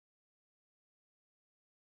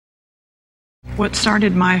What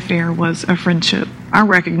started my affair was a friendship. I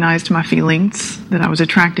recognized my feelings, that I was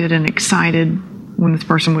attracted and excited when this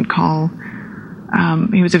person would call.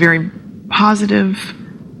 He was a very positive,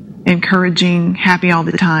 encouraging, happy all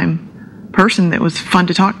the time person that was fun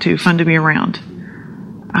to talk to, fun to be around.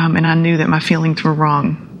 And I knew that my feelings were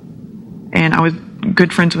wrong. And I was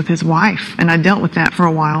good friends with his wife, and I dealt with that for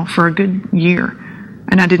a while, for a good year.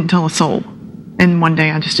 And I didn't tell a soul. And one day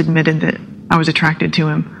I just admitted that I was attracted to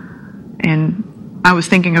him. And I was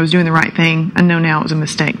thinking I was doing the right thing. I know now it was a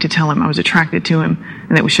mistake to tell him I was attracted to him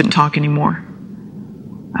and that we shouldn't talk anymore.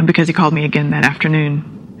 Because he called me again that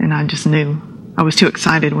afternoon, and I just knew. I was too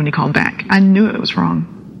excited when he called back. I knew it was wrong.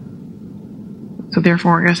 So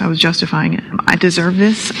therefore, I guess I was justifying it. I deserve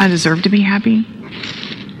this. I deserve to be happy.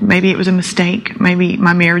 Maybe it was a mistake. Maybe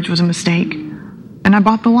my marriage was a mistake. And I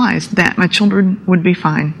bought the lies that my children would be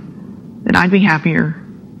fine, that I'd be happier,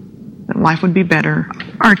 that life would be better.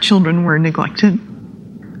 Our children were neglected.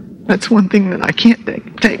 That's one thing that I can't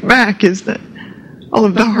take back, is that all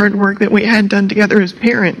of the hard work that we had done together as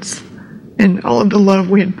parents and all of the love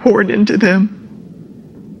we had poured into them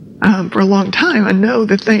for a long time, I know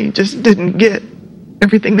that they just didn't get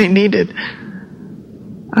everything they needed.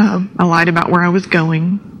 I lied about where I was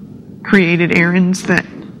going, created errands that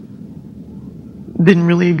didn't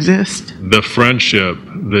really exist. The friendship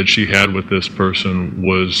that she had with this person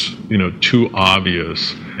was, too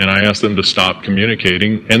obvious. And I asked them to stop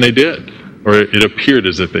communicating, and they did. Or it appeared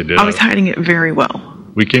as if they did. I was hiding it very well.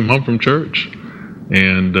 We came home from church,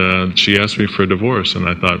 and she asked me for a divorce, and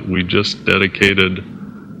I thought, we just dedicated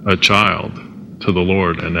a child to the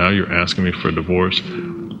Lord, and now you're asking me for a divorce.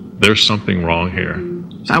 There's something wrong here.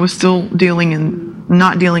 So I was still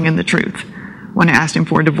not dealing in the truth when I asked him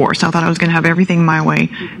for a divorce. I thought I was going to have everything my way.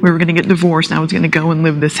 We were going to get divorced, and I was going to go and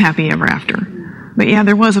live this happy ever after. But yeah,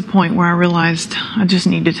 there was a point where I realized I just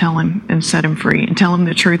need to tell him and set him free and tell him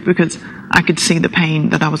the truth, because I could see the pain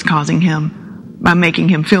that I was causing him by making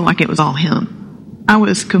him feel like it was all him. I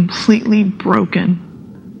was completely broken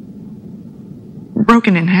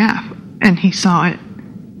in half, and he saw it.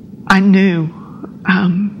 I knew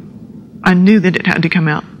that it had to come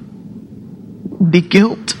out. The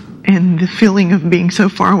guilt and the feeling of being so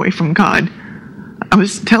far away from God. I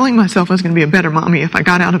was telling myself I was going to be a better mommy if I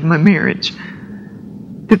got out of my marriage,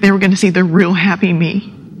 that they were going to see the real happy me,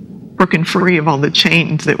 broken free of all the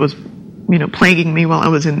chains that was, plaguing me while I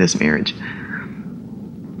was in this marriage.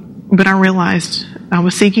 But I realized I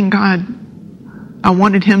was seeking God. I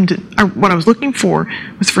wanted him to, what I was looking for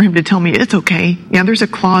was for him to tell me, it's okay. Yeah, there's a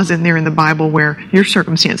clause in there in the Bible where your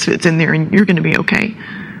circumstance fits in there and you're going to be okay.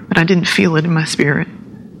 But I didn't feel it in my spirit.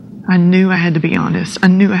 I knew I had to be honest. I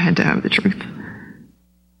knew I had to have the truth.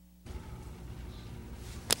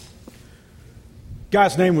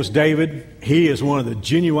 Guy's name was David. He is one of the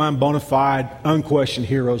genuine, bona fide, unquestioned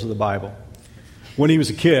heroes of the Bible. When he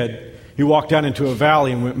was a kid, he walked out into a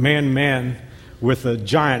valley and went man to man with a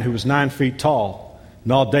giant who was 9 feet tall.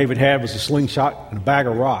 And all David had was a slingshot and a bag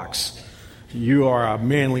of rocks. You are a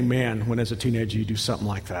manly man when as a teenager you do something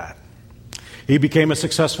like that. He became a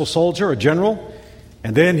successful soldier, a general,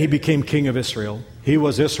 and then he became king of Israel. He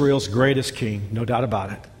was Israel's greatest king, no doubt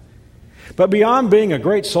about it. But beyond being a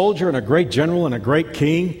great soldier and a great general and a great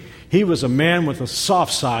king, he was a man with a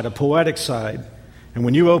soft side, a poetic side. And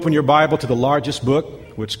when you open your Bible to the largest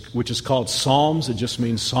book, which is called Psalms, it just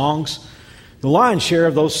means songs, the lion's share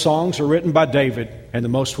of those songs are written by David, and the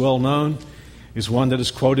most well-known is one that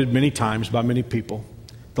is quoted many times by many people.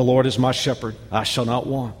 The Lord is my shepherd, I shall not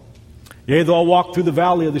want. Yea, though I walk through the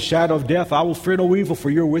valley of the shadow of death, I will fear no evil, for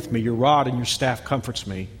you're with me. Your rod and your staff comforts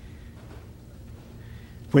me.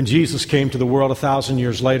 When Jesus came to the world 1,000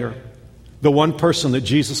 years later, the one person that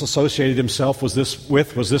Jesus associated himself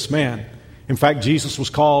with was this man. In fact, Jesus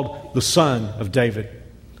was called the Son of David.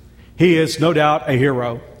 He is no doubt a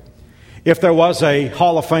hero. If there was a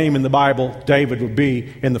hall of fame in the Bible, David would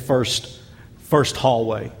be in the first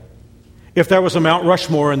hallway. If there was a Mount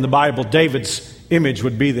Rushmore in the Bible, David's image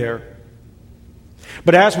would be there.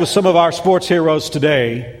 But as with some of our sports heroes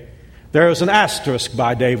today, there is an asterisk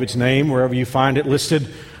by David's name wherever you find it listed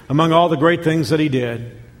among all the great things that he did.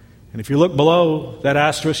 And if you look below that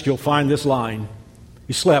asterisk, you'll find this line.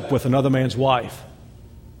 He slept with another man's wife,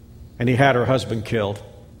 and he had her husband killed.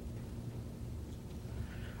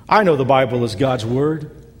 I know the Bible is God's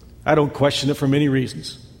Word. I don't question it for many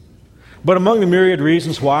reasons. But among the myriad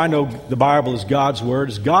reasons why I know the Bible is God's Word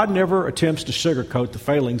is God never attempts to sugarcoat the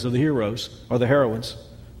failings of the heroes or the heroines.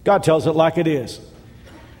 God tells it like it is.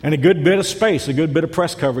 And a good bit of space, a good bit of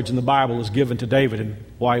press coverage in the Bible is given to David and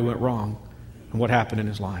why he went wrong and what happened in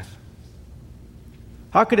his life.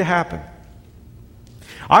 How could it happen?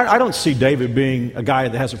 I don't see David being a guy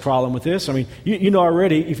that has a problem with this. I mean, you know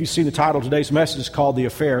already, if you've seen the title of today's message is called The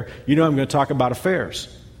Affair, you know I'm going to talk about affairs.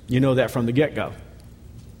 You know that from the get-go.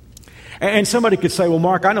 And somebody could say, well,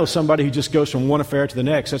 Mark, I know somebody who just goes from one affair to the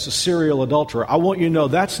next. That's a serial adulterer. I want you to know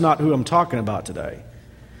that's not who I'm talking about today.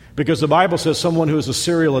 Because the Bible says someone who is a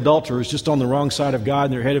serial adulterer is just on the wrong side of God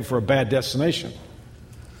and they're headed for a bad destination.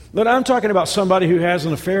 But I'm talking about somebody who has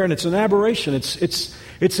an affair and it's an aberration.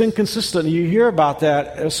 It's inconsistent. You hear about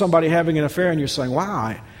that, somebody having an affair, and you're saying,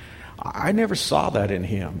 wow, I never saw that in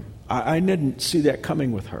him. I didn't see that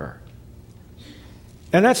coming with her.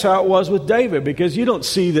 And that's how it was with David, because you don't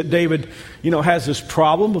see that David, has this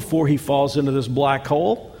problem before he falls into this black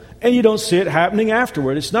hole, and you don't see it happening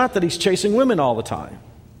afterward. It's not that he's chasing women all the time.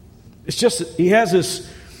 It's just that he has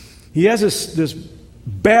this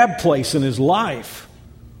bad place in his life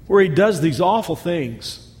where he does these awful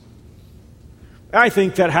things. I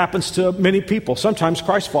think that happens to many people, sometimes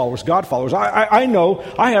Christ followers, God followers. I know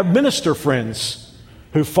I have minister friends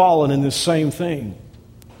who've fallen in this same thing.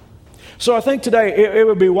 So I think today it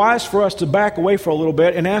would be wise for us to back away for a little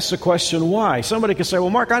bit and ask the question, why? Somebody could say, well,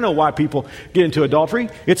 Mark, I know why people get into adultery.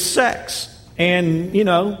 It's sex. And,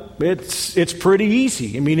 it's pretty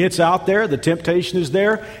easy. I mean, it's out there. The temptation is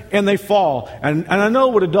there. And they fall. And I know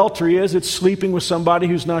what adultery is. It's sleeping with somebody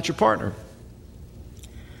who's not your partner.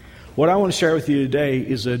 What I want to share with you today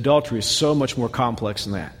is that adultery is so much more complex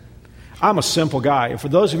than that. I'm a simple guy. And for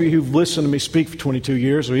those of you who've listened to me speak for 22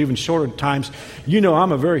 years or even shorter times,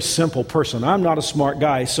 I'm a very simple person. I'm not a smart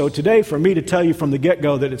guy. So today, for me to tell you from the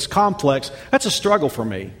get-go that it's complex, that's a struggle for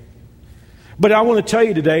me. But I want to tell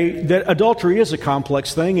you today that adultery is a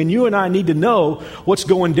complex thing, and you and I need to know what's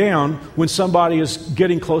going down when somebody is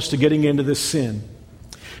getting close to getting into this sin.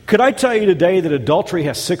 Could I tell you today that adultery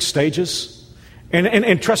has 6 stages?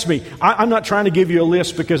 And trust me, I'm not trying to give you a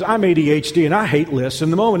list because I'm ADHD and I hate lists.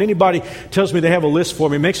 And the moment anybody tells me they have a list for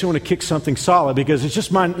me, it makes me want to kick something solid, because it's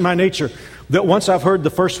just my nature that once I've heard the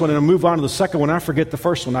first one and I move on to the second one, I forget the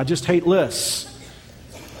first one. I just hate lists.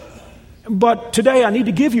 But today I need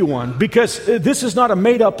to give you one, because this is not a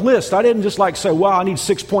made-up list. I didn't just say, well, I need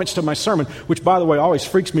 6 points to my sermon, which, by the way, always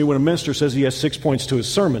freaks me when a minister says he has 6 points to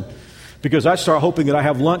his sermon, because I start hoping that I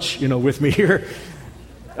have lunch, with me here.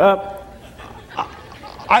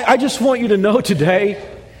 I just want you to know today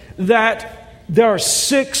that there are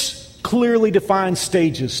 6 clearly defined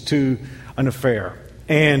stages to an affair.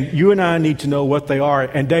 And you and I need to know what they are,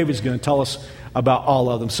 and David's going to tell us about all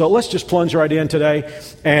of them. So let's just plunge right in today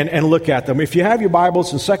and look at them. If you have your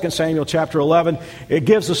Bibles in 2 Samuel chapter 11, it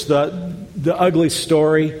gives us the ugly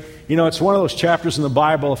story. It's one of those chapters in the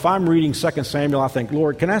Bible. If I'm reading 2 Samuel, I think,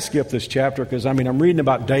 Lord, can I skip this chapter? Because, I'm reading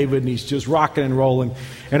about David, and he's just rocking and rolling.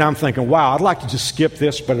 And I'm thinking, wow, I'd like to just skip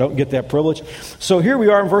this, but I don't get that privilege. So here we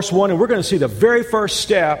are in verse 1, and we're going to see the very first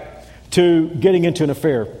step to getting into an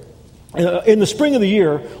affair. In the spring of the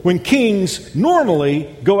year, when kings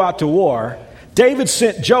normally go out to war, David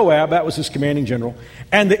sent Joab, that was his commanding general,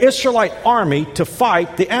 and the Israelite army to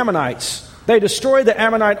fight the Ammonites. They destroyed the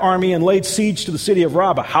Ammonite army and laid siege to the city of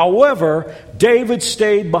Rabbah. However, David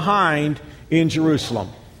stayed behind in Jerusalem.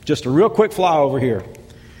 Just a real quick flyover here.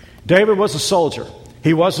 David was a soldier.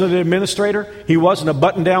 He wasn't an administrator. He wasn't a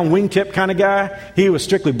button-down wingtip kind of guy. He was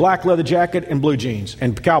strictly black leather jacket and blue jeans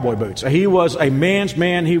and cowboy boots. He was a man's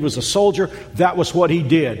man. He was a soldier. That was what he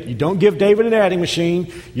did. You don't give David an adding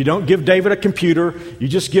machine. You don't give David a computer. You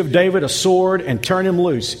just give David a sword and turn him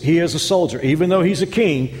loose. He is a soldier. Even though he's a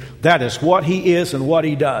king, that is what he is and what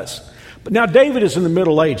he does. But now David is in the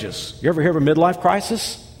Middle Ages. You ever hear of a midlife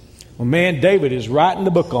crisis? Well, man, David is writing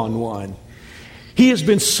the book on one. He has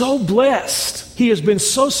been so blessed, he has been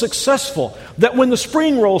so successful, that when the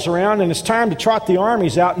spring rolls around and it's time to trot the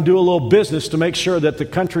armies out and do a little business to make sure that the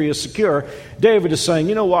country is secure, David is saying,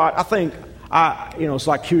 you know what, I think, it's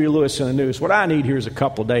like Huey Lewis in the news. What I need here is a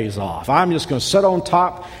couple of days off. I'm just going to sit on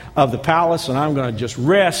top of the palace and I'm going to just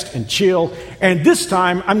rest and chill. And this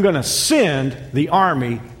time I'm going to send the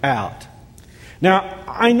army out. Now,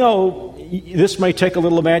 I know this may take a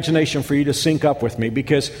little imagination for you to sync up with me,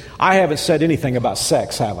 because I haven't said anything about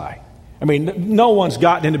sex, have I? No one's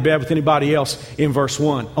gotten into bed with anybody else in verse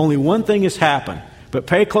 1. Only one thing has happened, but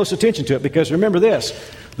pay close attention to it, because remember this,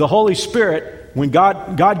 the Holy Spirit, when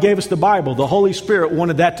God gave us the Bible, the Holy Spirit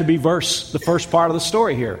wanted that to be the first part of the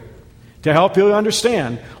story here, to help you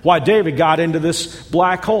understand why David got into this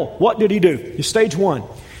black hole. What did he do? Stage 1,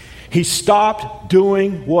 he stopped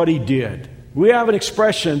doing what he did. We have an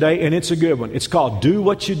expression today, and it's a good one. It's called do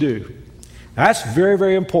what you do. That's very,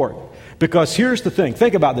 very important. Because here's the thing.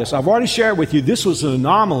 Think about this. I've already shared with you this was an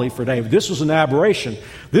anomaly for David. This was an aberration.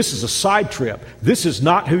 This is a side trip. This is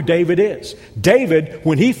not who David is. David,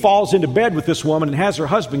 when he falls into bed with this woman and has her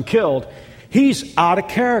husband killed, he's out of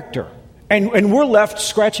character. And we're left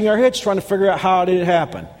scratching our heads trying to figure out how did it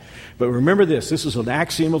happen. But remember this. This is an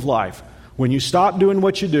axiom of life. When you stop doing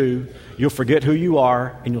what you do, you'll forget who you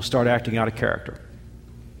are and you'll start acting out of character.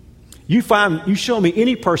 You show me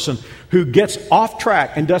any person who gets off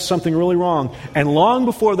track and does something really wrong, and long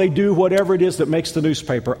before they do whatever it is that makes the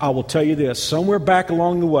newspaper, I will tell you this, somewhere back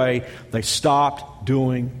along the way, they stopped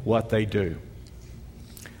doing what they do.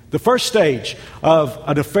 The first stage of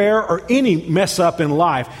an affair or any mess up in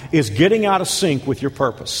life is getting out of sync with your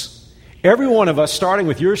purpose. Every one of us, starting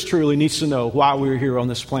with yours truly, needs to know why we're here on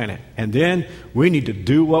this planet. And then we need to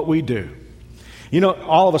do what we do. You know,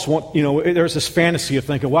 all of us want, there's this fantasy of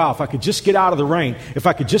thinking, wow, if I could just get out of the rain, if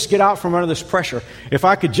I could just get out from under this pressure, if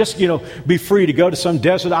I could just, be free to go to some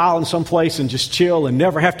desert island someplace and just chill and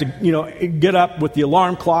never have to, get up with the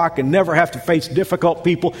alarm clock and never have to face difficult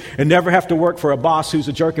people and never have to work for a boss who's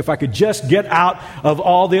a jerk. If I could just get out of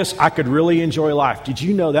all this, I could really enjoy life. Did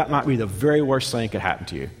you know that might be the very worst thing that could happen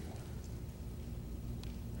to you?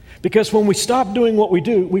 Because when we stop doing what we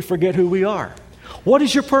do, we forget who we are. What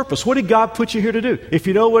is your purpose? What did God put you here to do? If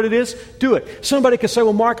you know what it is, do it. Somebody could say,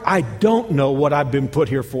 well, Mark, I don't know what I've been put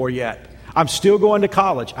here for yet. I'm still going to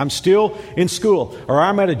college. I'm still in school. Or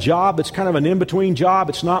I'm at a job that's kind of an in-between job.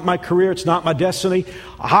 It's not my career. It's not my destiny.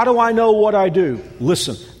 How do I know what I do?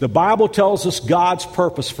 Listen, the Bible tells us God's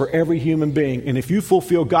purpose for every human being. And if you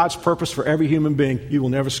fulfill God's purpose for every human being, you will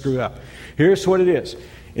never screw up. Here's what it is.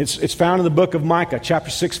 It's found in the book of Micah, chapter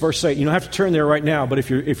 6, verse 8. You don't have to turn there right now, but if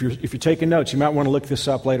you're taking notes, you might want to look this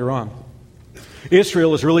up later on.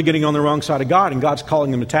 Israel is really getting on the wrong side of God, and God's calling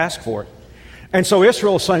them to task for it. And so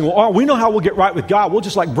Israel is saying, well, we know how we'll get right with God. We'll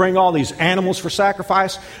just bring all these animals for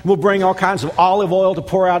sacrifice. We'll bring all kinds of olive oil to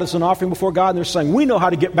pour out as an offering before God. And they're saying, we know how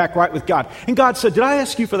to get back right with God. And God said, did I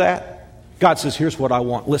ask you for that? God says, here's what I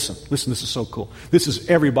want. Listen, this is so cool. This is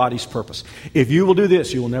everybody's purpose. If you will do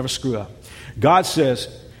this, you will never screw up. God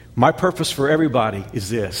says, my purpose for everybody is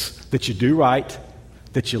this, that you do right,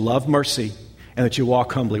 that you love mercy, and that you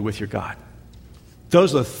walk humbly with your God.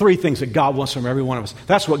 Those are the three things that God wants from every one of us.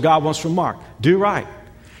 That's what God wants from Mark. Do right.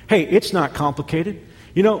 Hey, it's not complicated.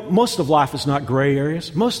 Most of life is not gray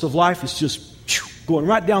areas. Most of life is just going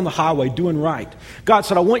right down the highway, doing right. God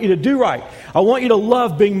said, I want you to do right. I want you to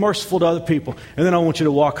love being merciful to other people. And then I want you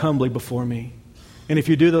to walk humbly before me. And if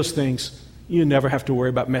you do those things, you never have to worry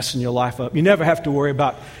about messing your life up. You never have to worry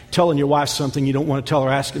about telling your wife something you don't want to tell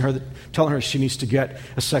her, telling her she needs to get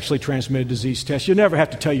a sexually transmitted disease test. You never have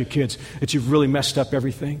to tell your kids that you've really messed up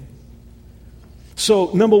everything.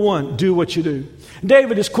 So, number one, do what you do.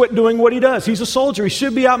 David has quit doing what he does. He's a soldier. He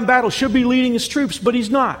should be out in battle, should be leading his troops, but he's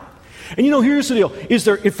not. And here's the deal.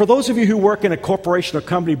 For those of you who work in a corporation or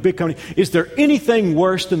company, big company, is there anything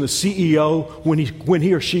worse than the CEO when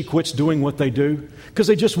he or she quits doing what they do? Because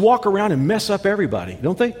they just walk around and mess up everybody,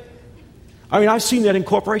 don't they? I mean, I've seen that in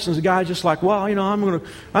corporations. The guy's just like, well,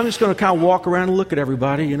 I'm just going to kind of walk around and look at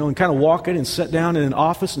everybody, and kind of walk in and sit down in an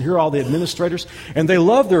office and hear all the administrators. And they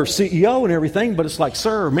love their CEO and everything, but it's like,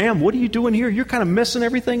 sir, ma'am, what are you doing here? You're kind of messing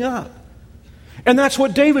everything up. And that's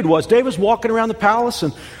what David was. David's walking around the palace,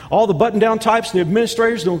 and all the button-down types, the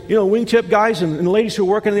administrators, the wingtip guys and the ladies who are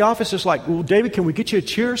working in the office, it's like, well, David, can we get you a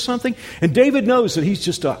chair or something? And David knows that he's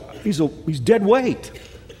just he's dead weight.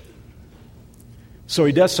 So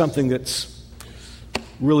he does something that's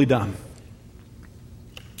really dumb.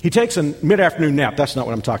 He takes a mid-afternoon nap. That's not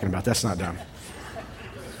what I'm talking about. That's not dumb.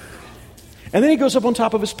 And then he goes up on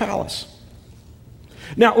top of his palace.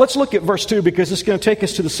 Now, let's look at verse 2 because it's going to take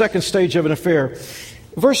us to the second stage of an affair.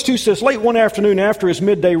 Verse 2 says, late one afternoon after his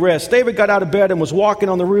midday rest, David got out of bed and was walking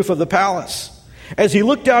on the roof of the palace. As he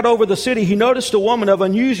looked out over the city, he noticed a woman of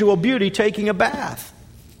unusual beauty taking a bath.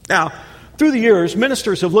 Now, through the years,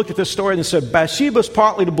 ministers have looked at this story and said, Bathsheba's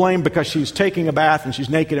partly to blame because she's taking a bath and she's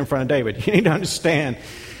naked in front of David. You need to understand,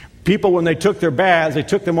 people, when they took their baths, they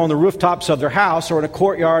took them on the rooftops of their house or in a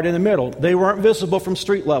courtyard in the middle. They weren't visible from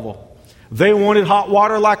street level. They wanted hot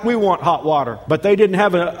water like we want hot water, but they didn't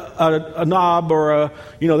have a knob or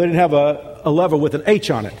they didn't have a lever with an H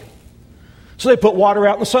on it. So they put water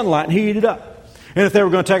out in the sunlight and heated it up. And if they were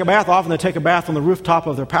going to take a bath, often they take a bath on the rooftop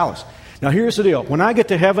of their palace. Now here's the deal. When I get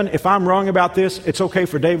to heaven, if I'm wrong about this, it's okay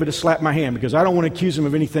for David to slap my hand because I don't want to accuse him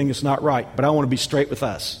of anything that's not right, but I want to be straight with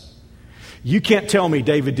us. You can't tell me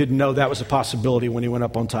David didn't know that was a possibility when he went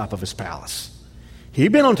up on top of his palace.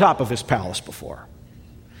 He'd been on top of his palace before.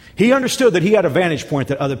 He understood that he had a vantage point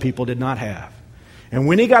that other people did not have. And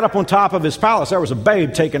when he got up on top of his palace, there was a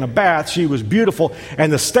babe taking a bath. She was beautiful.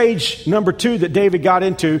 And the stage number 2 that David got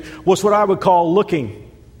into was what I would call looking.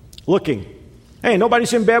 Looking. Hey,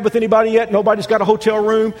 nobody's in bed with anybody yet. Nobody's got a hotel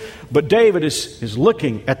room. But David is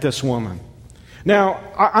looking at this woman. Now,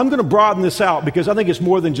 I'm going to broaden this out because I think it's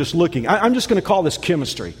more than just looking. I'm just going to call this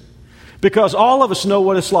chemistry. Because all of us know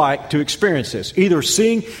what it's like to experience this. Either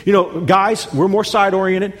seeing, guys, we're more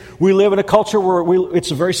side-oriented. We live in a culture where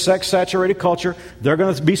it's a very sex-saturated culture. There are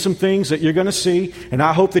going to be some things that you're going to see. And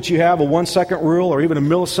I hope that you have a 1-second rule or even a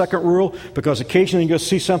millisecond rule, because occasionally you go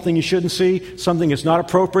see something you shouldn't see, something that's not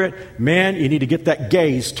appropriate. Man, you need to get that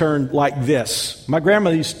gaze turned like this. My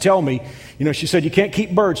grandmother used to tell me, she said, you can't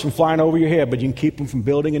keep birds from flying over your head, but you can keep them from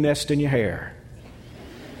building a nest in your hair.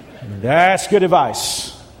 That's good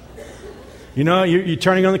advice. You're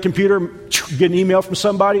turning on the computer, get an email from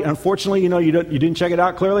somebody. Unfortunately, you didn't check it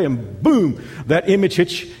out clearly, and boom, that image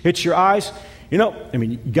hits your eyes. You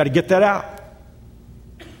got to get that out.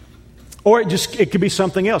 Or it could be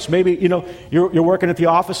something else. Maybe, you're working at the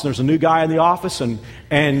office, and there's a new guy in the office, and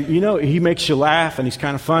he makes you laugh, and he's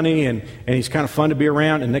kind of funny, and he's kind of fun to be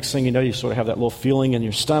around. And next thing you know, you sort of have that little feeling in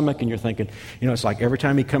your stomach, and you're thinking, it's like every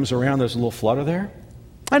time he comes around, there's a little flutter there.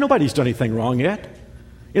 Nobody's done anything wrong yet.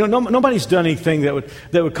 Nobody's done anything that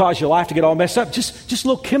would cause your life to get all messed up. Just a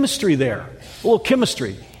little chemistry there. A little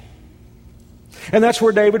chemistry. And that's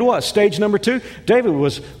where David was. Stage number 2, David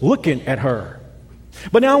was looking at her.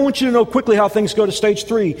 But now I want you to know quickly how things go to stage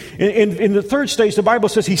 3. In the third stage, the Bible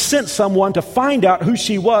says he sent someone to find out who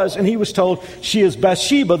she was, and he was told she is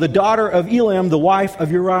Bathsheba, the daughter of Elam, the wife of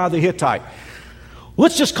Uriah the Hittite.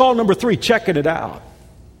 Let's just call number 3, checking it out.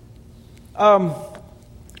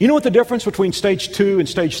 You know what the difference between stage 2 and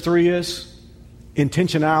stage 3 is?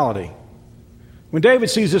 Intentionality. When David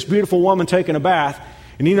sees this beautiful woman taking a bath,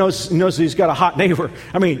 and he knows that he's got a hot neighbor.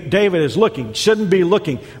 David is looking, shouldn't be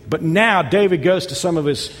looking. But now David goes to some of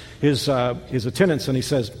his attendants and he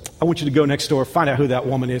says, I want you to go next door, find out who that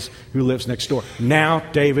woman is who lives next door. Now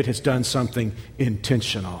David has done something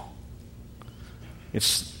intentional.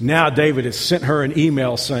 Now David has sent her an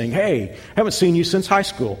email saying, hey, haven't seen you since high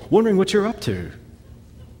school. Wondering what you're up to.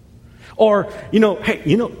 Or,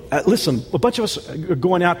 listen, a bunch of us are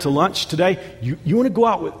going out to lunch today. You want to go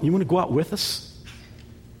out with us?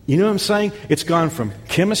 You know what I'm saying? It's gone from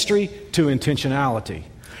chemistry to intentionality.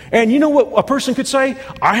 And you know what a person could say?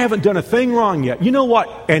 I haven't done a thing wrong yet. You know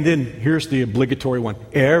what? And then here's the obligatory one.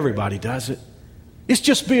 Everybody does it. It's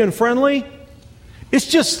just being friendly. It's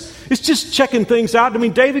just checking things out.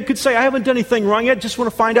 David could say, I haven't done anything wrong yet. Just want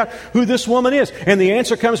to find out who this woman is. And the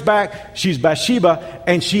answer comes back, she's Bathsheba,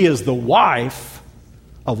 and she is the wife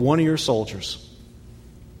of one of your soldiers.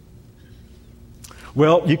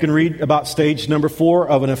 Well, you can read about stage number 4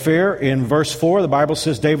 of an affair. In verse 4, the Bible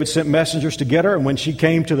says David sent messengers to get her, and when she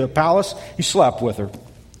came to the palace, he slept with her.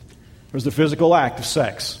 It was the physical act of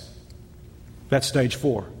sex. That's stage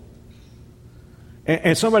 4.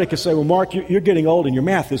 And somebody could say, well, Mark, you're getting old and your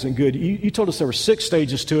math isn't good. You told us there were 6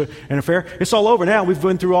 stages to an affair. It's all over now. We've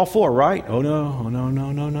been through all 4, right? Oh,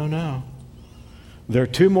 no. There are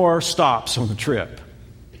 2 more stops on the trip.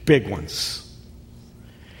 Big ones.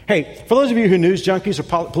 Hey, for those of you who are news junkies or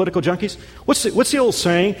political junkies, what's the old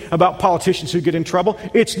saying about politicians who get in trouble?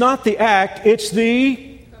 It's not the act, it's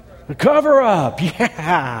the cover-up.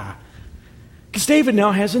 Yeah. Because David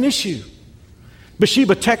now has an issue.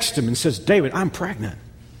 Bathsheba texts him and says, David, I'm pregnant.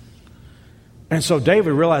 And so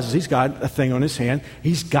David realizes he's got a thing on his hand.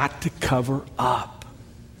 He's got to cover up.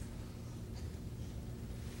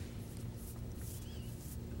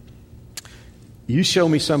 You show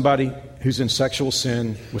me somebody who's in sexual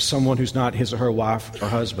sin with someone who's not his or her wife or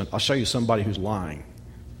husband. I'll show you somebody who's lying.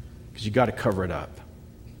 Because you got to cover it up.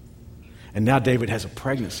 And now David has a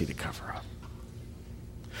pregnancy to cover up.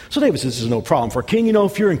 So David says this is no problem for a king.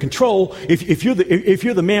 If you're in control, if you're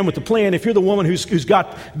the man with the plan, if you're the woman who's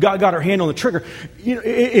got her hand on the trigger,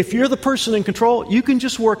 if you're the person in control, you can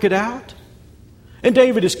just work it out. And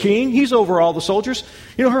David is king. He's over all the soldiers.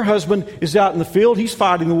 Her husband is out in the field. He's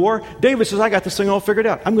fighting the war. David says, I got this thing all figured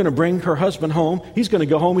out. I'm going to bring her husband home. He's going to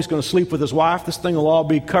go home. He's going to sleep with his wife. This thing will all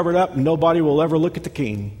be covered up and nobody will ever look at the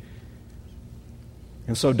king.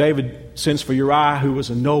 And so David sends for Uriah, who was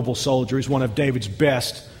a noble soldier. He's one of David's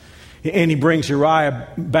best. And he brings Uriah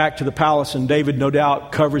back to the palace, and David, no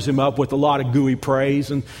doubt, covers him up with a lot of gooey praise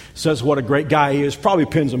and says what a great guy he is, probably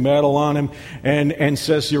pins a medal on him, and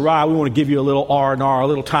says, Uriah, we want to give you a little R&R, a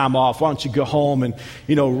little time off. Why don't you go home and,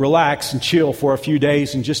 relax and chill for a few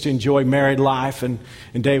days and just enjoy married life? And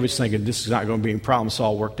David's thinking, this is not going to be a problem. It's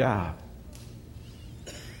all worked out.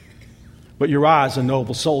 But Uriah is a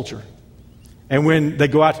noble soldier. And when they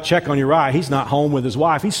go out to check on Uriah, he's not home with his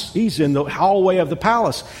wife. He's in the hallway of the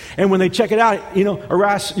palace. And when they check it out,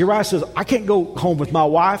 Uriah says, I can't go home with my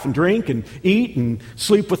wife and drink and eat and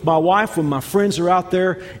sleep with my wife when my friends are out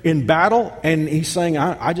there in battle. And he's saying,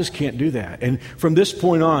 I just can't do that. And from this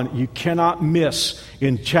point on, you cannot miss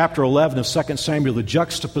in chapter 11 of 2 Samuel the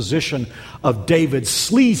juxtaposition of David's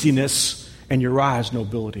sleaziness and Uriah's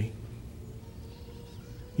nobility.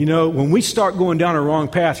 You know, when we start going down a wrong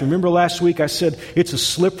path, remember last week I said it's a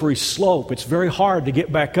slippery slope. It's very hard to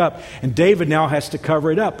get back up. And David now has to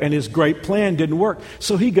cover it up. And his great plan didn't work.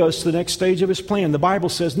 So he goes to the next stage of his plan. The Bible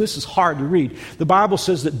says, and this is hard to read, the Bible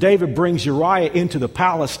says that David brings Uriah into the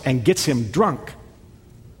palace and gets him drunk.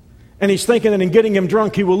 And he's thinking that in getting him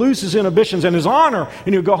drunk, he will lose his inhibitions and his honor,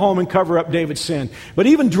 and he'll go home and cover up David's sin. But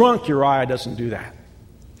even drunk, Uriah doesn't do that.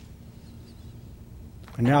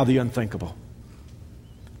 And now the unthinkable.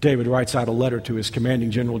 David writes out a letter to his commanding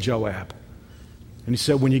general Joab. And he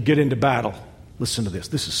said, when you get into battle, listen to this.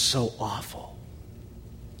 This is so awful.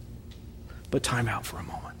 But time out for a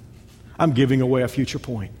moment. I'm giving away a future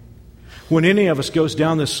point. When any of us goes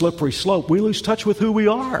down this slippery slope, we lose touch with who we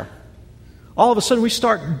are. All of a sudden we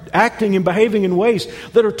start acting and behaving in ways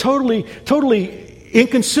that are totally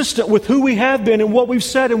inconsistent with who we have been and what we've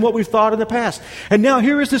said and what we've thought in the past. And now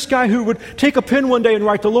here is this guy who would take a pen one day and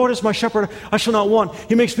write, the Lord is my shepherd, I shall not want.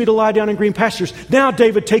 He makes me to lie down in green pastures. Now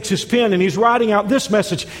David takes his pen and he's writing out this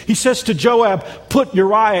message. He says to Joab, put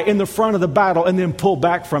Uriah in the front of the battle and then pull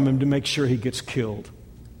back from him to make sure he gets killed.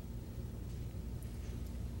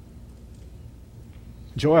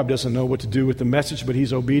 Joab doesn't know what to do with the message, but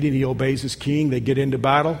he's obedient. He obeys his king. They get into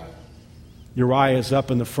battle. Uriah is up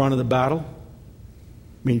in the front of the battle.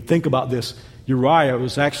 I mean, think about this. Uriah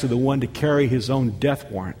was actually the one to carry his own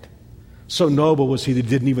death warrant. So noble was he that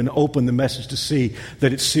didn't even open the message to see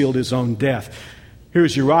that it sealed his own death.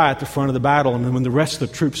 Here's Uriah at the front of the battle, and then when the rest of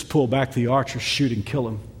the troops pull back, the archers shoot and kill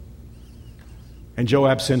him. And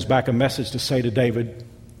Joab sends back a message to say to David,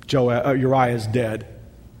 Uriah is dead.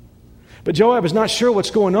 But Joab is not sure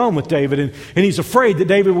what's going on with David, and he's afraid that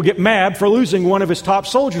David will get mad for losing one of his top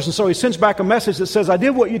soldiers. And so he sends back a message that says, I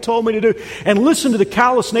did what you told me to do. And listen to the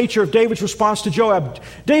callous nature of David's response to Joab.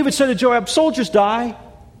 David said to Joab, soldiers die.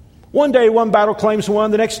 One day one battle claims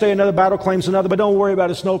one, the next day another battle claims another, but don't worry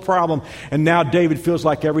about it, it's no problem. And now David feels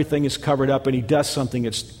like everything is covered up, and he does something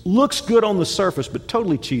that looks good on the surface, but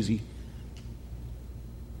totally cheesy.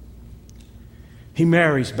 He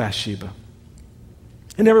marries Bathsheba.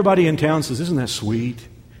 And everybody in town says, isn't that sweet?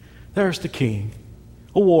 There's the king,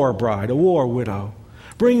 a war bride, a war widow,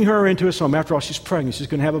 bringing her into his home. After all, she's pregnant. She's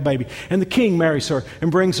going to have a baby. And the king marries her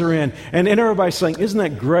and brings her in. And everybody's saying, isn't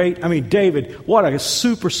that great? I mean, David, what a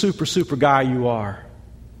super, super, super guy you are.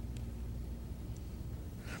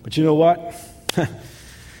 But you know what?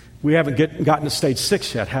 We haven't gotten to stage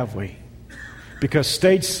 6 yet, have we? Because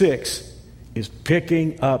stage 6 is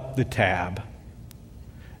picking up the tab.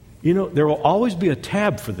 You know, there will always be a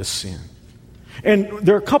tab for this sin. And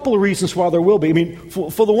there are a couple of reasons why there will be. I mean,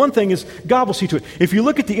 for the one thing is, God will see to it. If you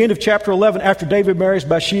look at the end of chapter 11, after David marries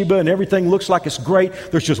Bathsheba and everything looks like it's great,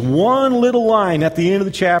 there's just one little line at the end of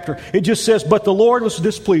the chapter. It just says, but the Lord was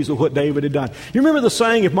displeased with what David had done. You remember the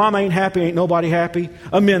saying, if mom ain't happy, ain't nobody happy?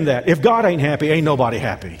 Amend that. If God ain't happy, ain't nobody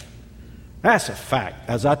happy. That's a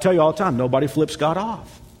fact. As I tell you all the time, nobody flips God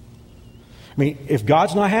off. I mean, if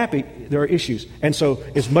God's not happy, there are issues. And so,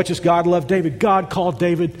 as much as God loved David, God called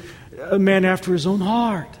David a man after his own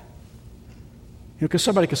heart. You know, because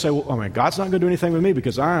somebody could say, well, I mean, God's not going to do anything with me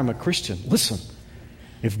because I am a Christian. Listen,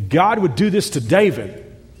 if God would do this to David,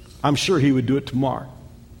 I'm sure he would do it to Mark.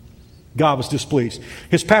 God was displeased.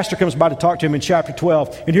 His pastor comes by to talk to him in chapter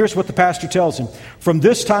 12, and here's what the pastor tells him. From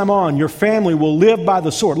this time on, your family will live by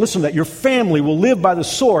the sword. Listen to that. Your family will live by the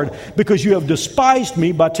sword because you have despised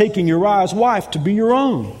me by taking Uriah's wife to be your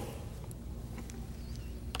own.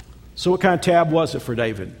 So what kind of tab was it for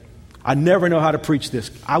David? I never know how to preach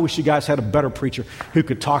this. I wish you guys had a better preacher who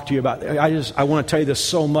could talk to you about it. I want to tell you this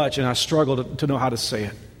so much, and I struggle to know how to say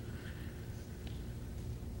it.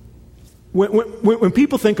 When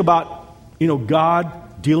people think about, you know,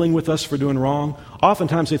 God dealing with us for doing wrong,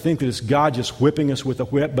 oftentimes they think that it's God just whipping us with a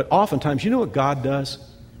whip. But oftentimes, you know what God does?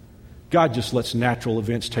 God just lets natural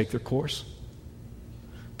events take their course.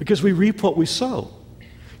 Because we reap what we sow.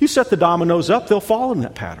 You set the dominoes up, they'll fall in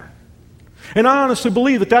that pattern. And I honestly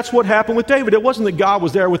believe that that's what happened with David. It wasn't that God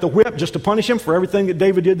was there with a whip just to punish him for everything that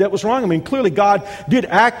David did that was wrong. I mean, clearly God did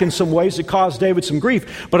act in some ways that caused David some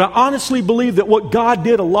grief. But I honestly believe that what God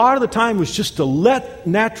did a lot of the time was just to let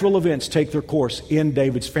natural events take their course in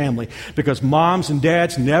David's family. Because moms and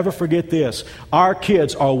dads, never forget this. Our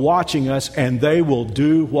kids are watching us and they will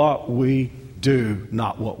do what we do,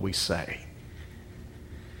 not what we say.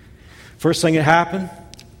 First thing that happened,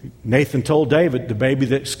 Nathan told David, the baby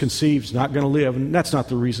that's conceived is not going to live. And that's not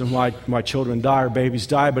the reason why children die or babies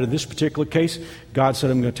die. But in this particular case, God said,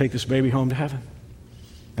 I'm going to take this baby home to heaven.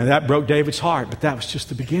 And that broke David's heart. But that was just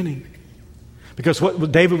the beginning. Because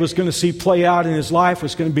what David was going to see play out in his life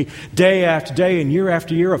was going to be day after day and year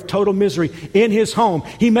after year of total misery in his home.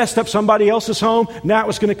 He messed up somebody else's home. Now it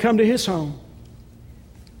was going to come to his home.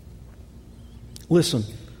 Listen,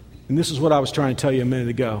 and this is what I was trying to tell you a minute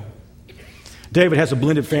ago. David has a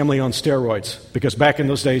blended family on steroids because back in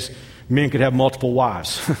those days, men could have multiple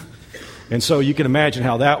wives. And so you can imagine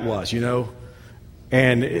how that was,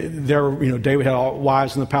 And David had all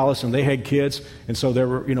wives in the palace and they had kids. And so there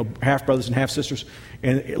were, half brothers and half sisters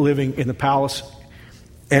and living in the palace.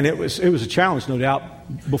 And it was a challenge, no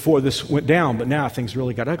doubt, before this went down. But now things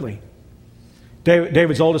really got ugly.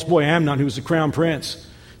 David's oldest boy, Amnon, who was the crown prince.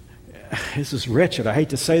 This is wretched. I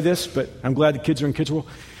hate to say this, but I'm glad the kids are in kids' world.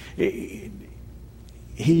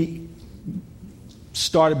 He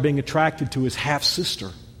started being attracted to his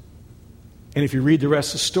half-sister. And if you read the rest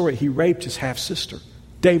of the story, he raped his half-sister.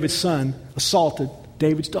 David's son assaulted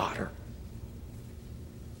David's daughter.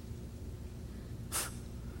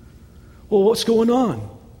 Well, what's going on?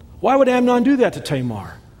 Why would Amnon do that to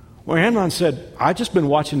Tamar? Well, Amnon said, I've just been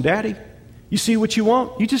watching Daddy. You see what you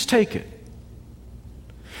want, you just take it.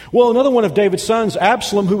 Well, another one of David's sons,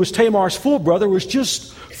 Absalom, who was Tamar's full brother, was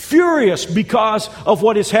just furious because of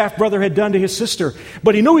what his half-brother had done to his sister.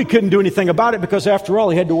 But he knew he couldn't do anything about it because, after all,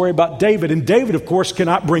 he had to worry about David. And David, of course,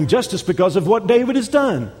 cannot bring justice because of what David has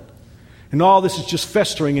done. And all this is just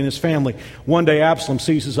festering in his family. One day, Absalom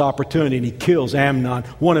sees his opportunity and he kills Amnon.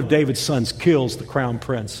 One of David's sons kills the crown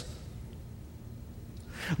prince.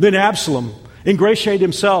 Then Absalom ingratiated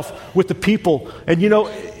himself with the people. And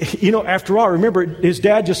after all, remember, his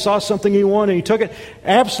dad just saw something he wanted and he took it.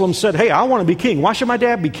 Absalom said, hey, I want to be king. Why should my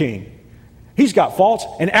dad be king? He's got faults.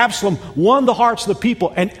 And Absalom won the hearts of the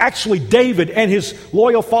people. And actually, David and his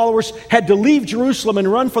loyal followers had to leave Jerusalem and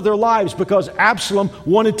run for their lives because Absalom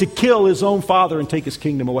wanted to kill his own father and take his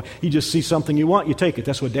kingdom away. You just see something you want, you take it.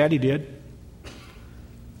 That's what Daddy did.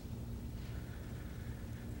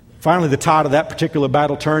 Finally, the tide of that particular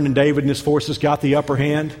battle turned and David and his forces got the upper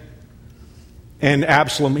hand. And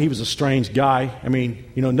Absalom, he was a strange guy. I mean,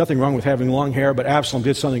 nothing wrong with having long hair, but Absalom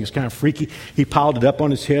did something that's kind of freaky. He piled it up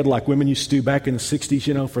on his head like women used to do back in the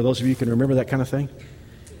 60s, for those of you who can remember that kind of thing.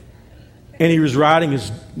 And he was riding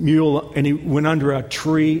his mule and he went under a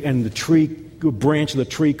tree and the branch of the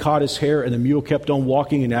tree caught his hair and the mule kept on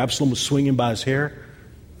walking and Absalom was swinging by his hair.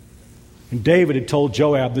 And David had told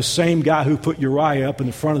Joab, the same guy who put Uriah up in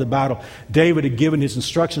the front of the battle, David had given his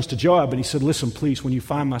instructions to Joab, and he said, listen, please, when you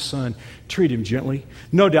find my son, treat him gently.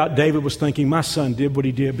 No doubt David was thinking, my son did what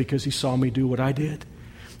he did because he saw me do what I did.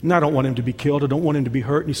 And I don't want him to be killed. I don't want him to be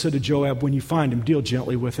hurt. And he said to Joab, when you find him, deal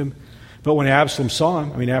gently with him. But when Absalom saw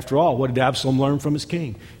him, after all, what did Absalom learn from his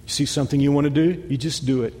king? You see something you want to do, you just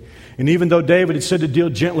do it. And even though David had said to deal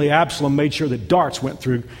gently, Absalom made sure that darts went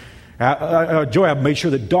through Joab made sure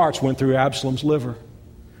that darts went through Absalom's liver.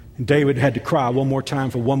 And David had to cry one more time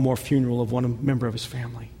for one more funeral of one member of his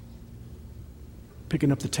family.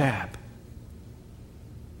 Picking up the tab.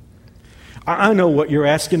 I know what you're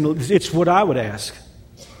asking. It's what I would ask.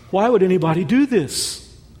 Why would anybody do this?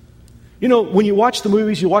 When you watch the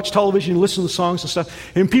movies, you watch television, you listen to the songs and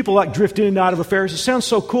stuff, and people drift in and out of affairs. It sounds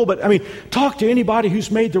so cool, but talk to anybody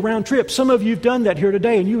who's made the round trip. Some of you have done that here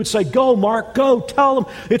today, and you would say, go, Mark, go, tell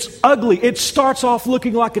them. It's ugly. It starts off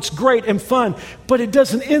looking like it's great and fun, but it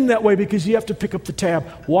doesn't end that way because you have to pick up the tab.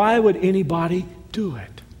 Why would anybody do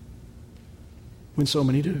it when so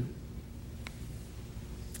many do?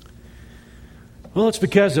 Well, it's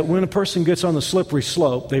because that when a person gets on the slippery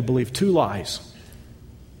slope, they believe two lies.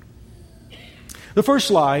 The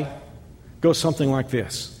first lie goes something like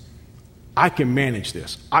this. I can manage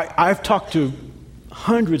this. I've talked to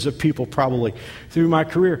hundreds of people probably through my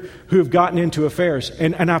career who have gotten into affairs,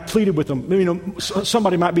 and I've pleaded with them.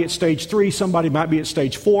 Somebody might be at stage 3, somebody might be at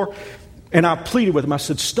stage 4, and I pleaded with them. I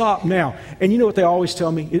said, stop now. And you know what they always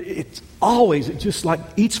tell me? It just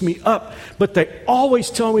eats me up. But they always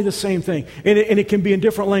tell me the same thing. And it can be in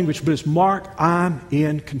different language, but it's, Mark, I'm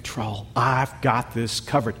in control. I've got this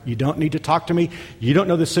covered. You don't need to talk to me. You don't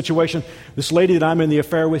know this situation. This lady that I'm in the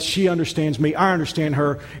affair with, she understands me. I understand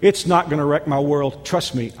her. It's not going to wreck my world.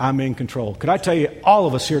 Trust me, I'm in control. Could I tell you, all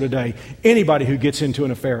of us here today, anybody who gets into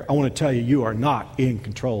an affair, I want to tell you, you are not in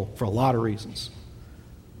control for a lot of reasons.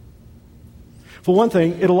 For one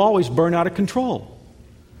thing, it'll always burn out of control.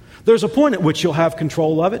 There's a point at which you'll have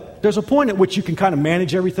control of it. There's a point at which you can kind of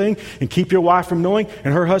manage everything and keep your wife from knowing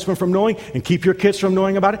and her husband from knowing and keep your kids from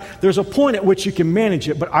knowing about it. There's a point at which you can manage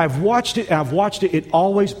it, but I've watched it, it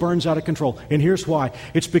always burns out of control. And here's why.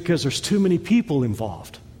 It's because there's too many people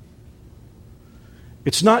involved.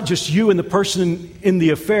 It's not just you and the person in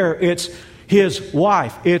the affair. It's his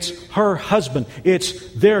wife. It's her husband.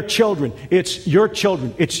 It's their children. It's your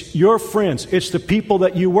children. It's your friends. It's the people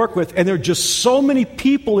that you work with. And there are just so many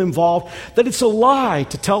people involved that it's a lie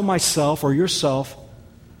to tell myself or yourself,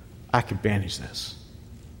 I can manage this.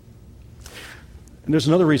 And there's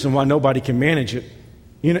another reason why nobody can manage it.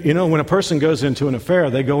 You know, when a person goes into an affair,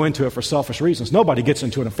 they go into it for selfish reasons. Nobody gets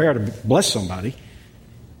into an affair to bless somebody.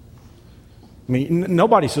 I mean,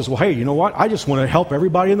 nobody says, well, hey, you know what? I just want to help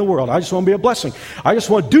everybody in the world. I just want to be a blessing. I just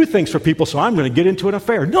want to do things for people, so I'm going to get into an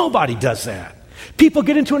affair. Nobody does that. People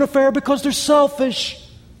get into an affair because they're selfish.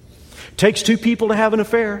 It takes two people to have an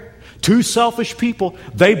affair. Two selfish people.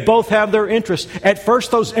 They both have their interests. At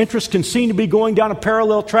first, those interests can seem to be going down a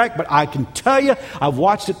parallel track, but I can tell you, I've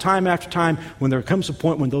watched it time after time, when there comes a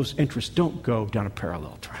point when those interests don't go down a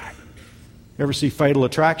parallel track. Ever see Fatal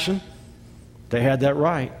Attraction? They had that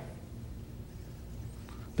right.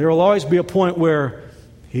 There will always be a point where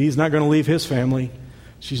he's not going to leave his family.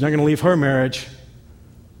 She's not going to leave her marriage.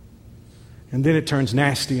 And then it turns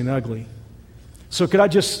nasty and ugly. So could I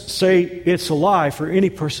just say it's a lie for any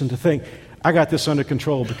person to think, I got this under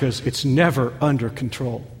control, because it's never under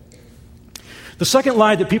control. The second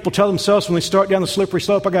lie that people tell themselves when they start down the slippery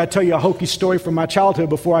slope, I got to tell you a hokey story from my childhood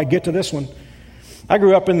before I get to this one. I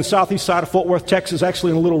grew up in the southeast side of Fort Worth, Texas,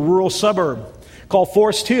 actually in a little rural suburb called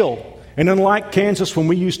Forest Hill. And unlike Kansas, when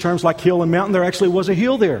we use terms like hill and mountain, there actually was a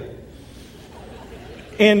hill there.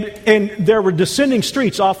 And there were descending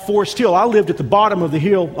streets off Forest Hill. I lived at the bottom of the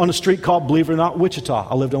hill on a street called, believe it or not, Wichita.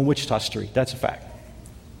 I lived on Wichita Street. That's a fact.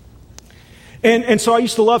 And so I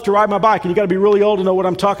used to love to ride my bike. And you got to be really old to know what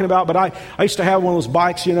I'm talking about. But I used to have one of those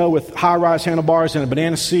bikes, you know, with high-rise handlebars and a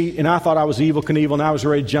banana seat. And I thought I was Evel Knievel, and I was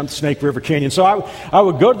ready to jump the Snake River Canyon. So I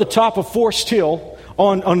would go to the top of Forest Hill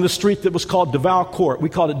on the street that was called Duval Court. We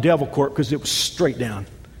called it Devil Court because it was straight down.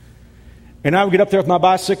 And I would get up there with my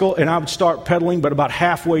bicycle, and I would start pedaling, but about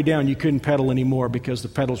halfway down, you couldn't pedal anymore because the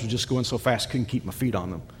pedals were just going so fast, I couldn't keep my feet on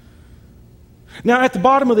them. Now, at the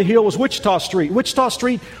bottom of the hill was Wichita Street. Wichita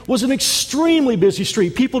Street was an extremely busy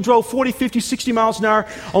street. People drove 40, 50, 60 miles an hour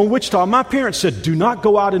on Wichita. My parents said, do not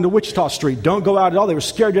go out into Wichita Street. Don't go out at all. They were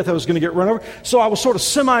scared to death I was going to get run over. So I was sort of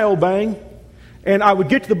semi-obeying. And I would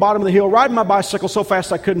get to the bottom of the hill, riding my bicycle so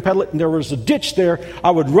fast I couldn't pedal it, and there was a ditch there. I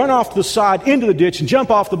would run off to the side into the ditch and jump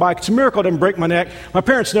off the bike. It's a miracle I didn't break my neck. My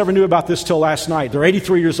parents never knew about this till last night. They're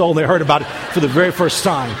 83 years old, and they heard about it for the very first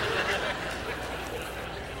time.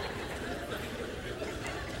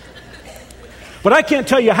 But I can't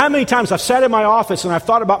tell you how many times I've sat in my office and I've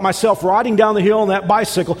thought about myself riding down the hill on that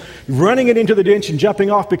bicycle, running it into the ditch and jumping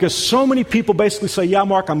off, because so many people basically say, yeah,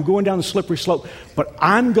 Mark, I'm going down the slippery slope, but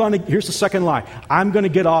here's the second lie, I'm going to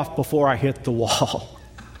get off before I hit the wall.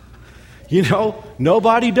 You know,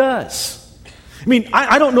 nobody does. I mean,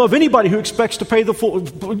 I don't know of anybody who expects to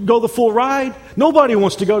go the full ride. Nobody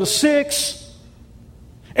wants to go to 6.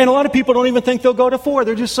 And a lot of people don't even think they'll go to 4.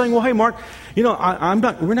 They're just saying, well, hey, Mark, you know,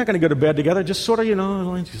 we're not going to go to bed together. Just sort of, you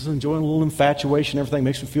know, just enjoying a little infatuation. Everything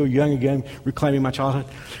makes me feel young again, reclaiming my childhood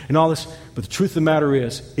and all this. But the truth of the matter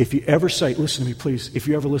is, if you ever say, listen to me, please, if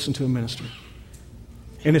you ever listen to a minister,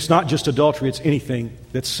 and it's not just adultery, it's anything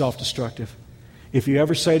that's self-destructive. If you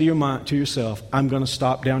ever say to yourself, I'm going to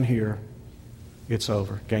stop down here, it's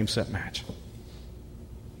over. Game, set, match.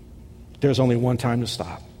 There's only one time to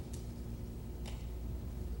stop.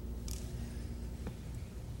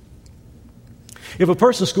 If a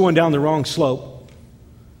person's going down the wrong slope,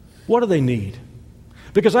 what do they need?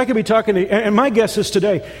 Because I could be talking to, and my guess is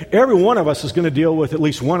today, every one of us is going to deal with at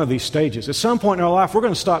least one of these stages. At some point in our life, we're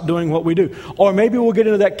going to stop doing what we do. Or maybe we'll get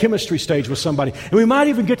into that chemistry stage with somebody. And we might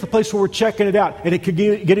even get to the place where we're checking it out, and it could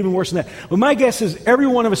get even worse than that. But my guess is every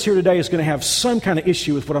one of us here today is going to have some kind of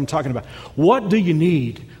issue with what I'm talking about. What do you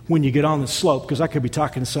need when you get on the slope? Because I could be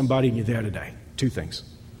talking to somebody and you're there today. 2 things.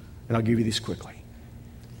 And I'll give you these quickly.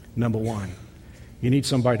 Number 1. You need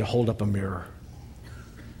somebody to hold up a mirror.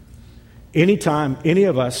 Anytime any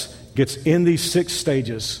of us gets in these 6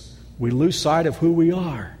 stages, we lose sight of who we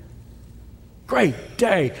are. Great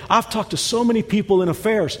day. I've talked to so many people in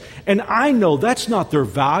affairs, and I know that's not their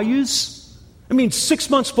values. I mean, 6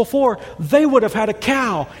 months before, they would have had a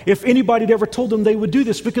cow if anybody had ever told them they would do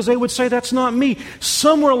this, because they would say, that's not me.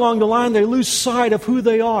 Somewhere along the line, they lose sight of who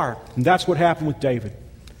they are. And that's what happened with David.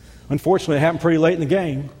 Unfortunately, it happened pretty late in the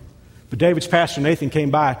game. But David's pastor, Nathan,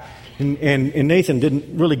 came by, And Nathan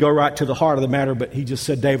didn't really go right to the heart of the matter, but he just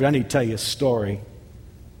said, David, I need to tell you a story.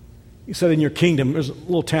 He said, in your kingdom, there's a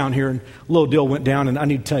little town here, and a little deal went down, and I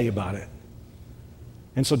need to tell you about it.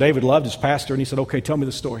 And so David loved his pastor, and he said, okay, tell me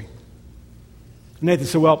the story. And Nathan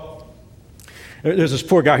said, well, there's this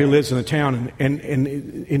poor guy who lives in the town,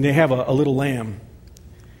 and they have a little lamb.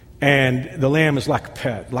 And the lamb is like a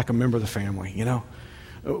pet, like a member of the family, you know.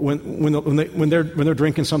 When they're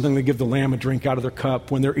drinking something, they give the lamb a drink out of their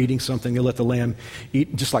cup. When they're eating something, they let the lamb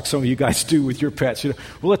eat, just like some of you guys do with your pets. You know,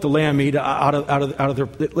 we'll let the lamb eat out of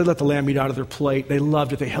their plate. They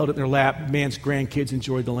loved it. They held it in their lap. Man's grandkids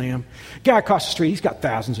enjoyed the lamb. Guy across the street, he's got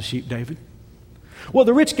thousands of sheep, David. Well,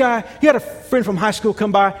 the rich guy, he had a friend from high school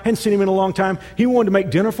come by, hadn't seen him in a long time. He wanted to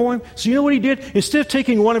make dinner for him. So you know what he did? Instead of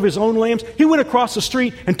taking one of his own lambs, he went across the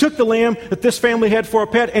street and took the lamb that this family had for a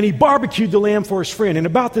pet, and he barbecued the lamb for his friend. And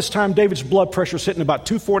about this time, David's blood pressure was hitting about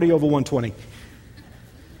 240 over 120.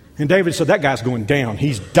 And David said, that guy's going down.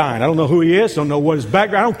 He's dying. I don't know who he is. Don't know what his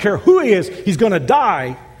background. I don't care who he is. He's going to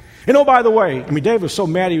die. And oh, by the way, David was so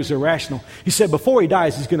mad he was irrational. He said before he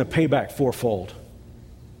dies, he's going to pay back fourfold.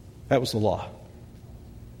 That was the law.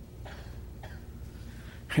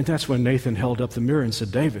 And that's when Nathan held up the mirror and said,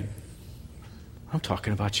 David, I'm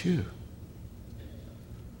talking about you.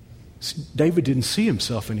 See, David didn't see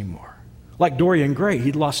himself anymore. Like Dorian Gray,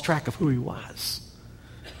 he'd lost track of who he was.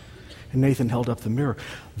 And Nathan held up the mirror.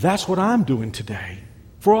 That's what I'm doing today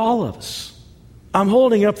for all of us. I'm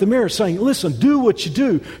holding up the mirror saying, listen, do what you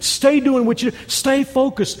do. Stay doing what you do. Stay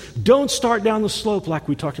focused. Don't start down the slope like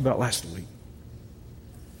we talked about last week.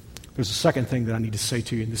 There's a second thing that I need to say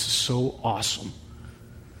to you, and this is so awesome.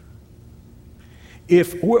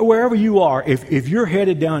 If wherever you are, if you're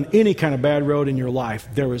headed down any kind of bad road in your life,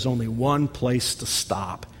 there is only one place to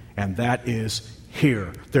stop, and that is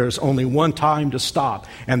here. There's only one time to stop,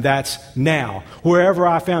 and that's now. Wherever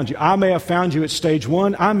I found you. I may have found you at stage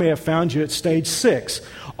 1. I may have found you at stage 6.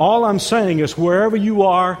 All I'm saying is wherever you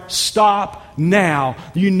are, stop now.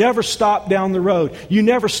 You never stop down the road. You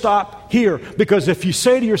never stop here. Because if you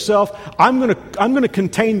say to yourself, I'm going to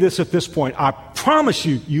contain this at this point, I promise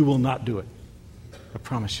you, you will not do it. I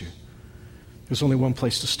promise you. There's only one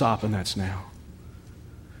place to stop, and that's now.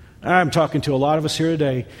 I'm talking to a lot of us here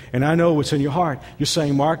today, and I know what's in your heart. You're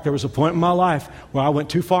saying, Mark, there was a point in my life where I went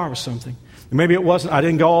too far with something. Maybe it wasn't, I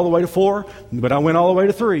didn't go all the way to 4, but I went all the way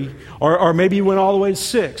to 3. Or maybe you went all the way to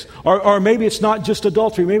 6. Or maybe it's not just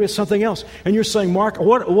adultery, maybe it's something else. And you're saying, Mark,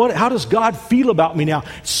 how does God feel about me now?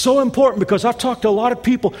 It's so important because I've talked to a lot of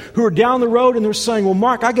people who are down the road and they're saying, well,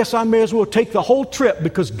 Mark, I guess I may as well take the whole trip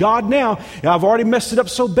because God now, I've already messed it up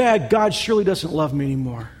so bad, God surely doesn't love me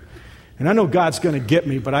anymore. And I know God's going to get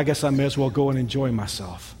me, but I guess I may as well go and enjoy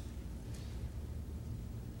myself.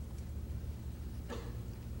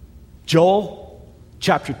 Joel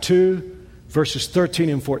chapter 2, verses 13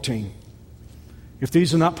 and 14. If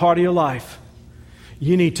these are not part of your life,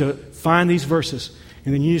 you need to find these verses,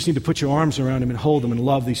 and then you just need to put your arms around them and hold them and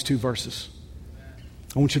love these 2 verses.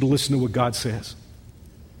 I want you to listen to what God says.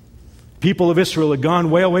 People of Israel had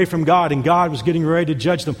gone way away from God, and God was getting ready to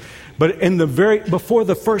judge them. But before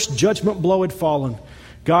the first judgment blow had fallen,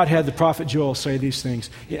 God had the prophet Joel say these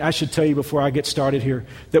things. I should tell you before I get started here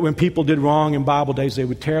that when people did wrong in Bible days, they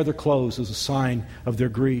would tear their clothes as a sign of their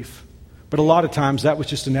grief. But a lot of times that was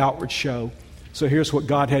just an outward show. So here's what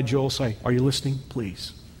God had Joel say. Are you listening?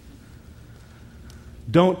 Please.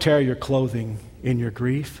 Don't tear your clothing in your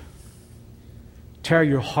grief. Tear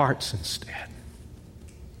your hearts instead.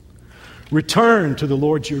 Return to the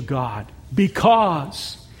Lord your God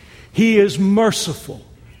because He is merciful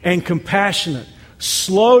and compassionate,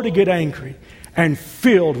 slow to get angry, and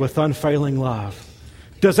filled with unfailing love.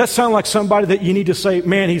 Does that sound like somebody that you need to say,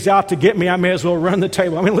 man, he's out to get me, I may as well run the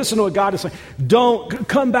table? I mean, listen to what God is saying. Don't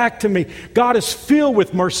come back to me. God is filled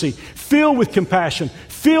with mercy, filled with compassion,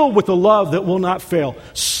 filled with a love that will not fail,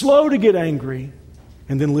 slow to get angry.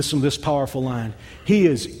 And then listen to this powerful line. He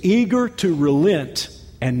is eager to relent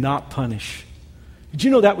and not punish. Did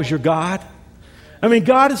you know that was your God? I mean,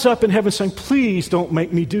 God is up in heaven saying, please don't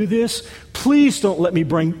make me do this. Please don't let me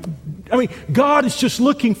God is just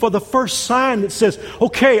looking for the first sign that says,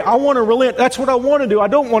 okay, I want to relent. That's what I want to do. I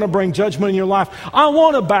don't want to bring judgment in your life. I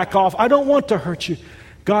want to back off. I don't want to hurt you.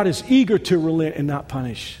 God is eager to relent and not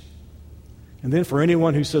punish. And then for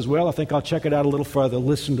anyone who says, well, I think I'll check it out a little further,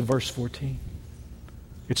 listen to verse 14.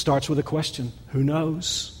 It starts with a question. Who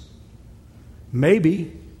knows?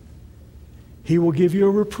 Maybe He will give you a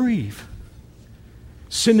reprieve,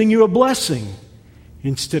 sending you a blessing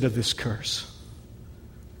instead of this curse.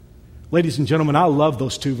 Ladies and gentlemen, I love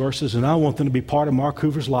those 2 verses, and I want them to be part of Mark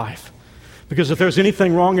Hoover's life Because if there's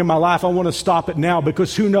anything wrong in my life, I want to stop it now,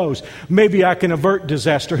 because who knows? Maybe I can avert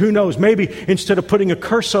disaster. Who knows? Maybe instead of putting a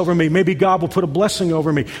curse over me, maybe God will put a blessing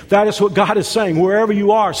over me. That is what God is saying. Wherever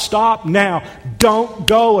you are, stop now. Don't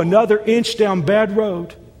go another inch down bad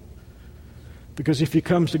road. Because if he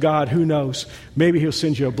comes to God, who knows? Maybe he'll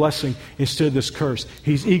send you a blessing instead of this curse.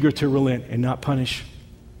 He's eager to relent and not punish.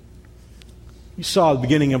 You saw the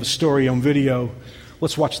beginning of a story on video.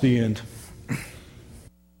 Let's watch the end.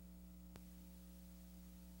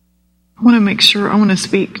 I want to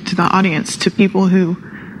speak to the audience, to people who,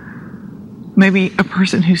 maybe a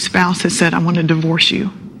person whose spouse has said, I want to divorce you.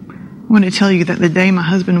 I want to tell you that the day my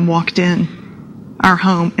husband walked in our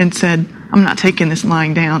home and said, I'm not taking this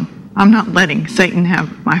lying down. I'm not letting Satan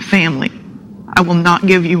have my family. I will not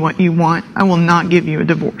give you what you want. I will not give you a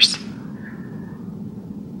divorce.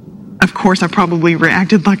 Of course, I probably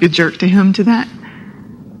reacted like a jerk to him to that.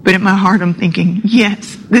 But in my heart, I'm thinking,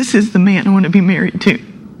 yes, this is the man I want to be married to.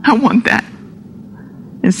 I want that.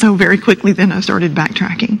 And so very quickly then I started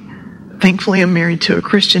backtracking. Thankfully, I'm married to a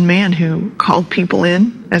Christian man who called people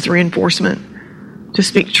in as reinforcement to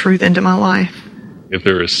speak truth into my life. If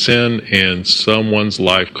there is sin in someone's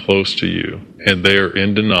life close to you and they are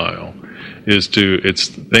in denial,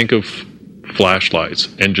 think of flashlights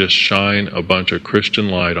and just shine a bunch of Christian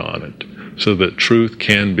light on it so that truth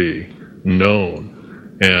can be known.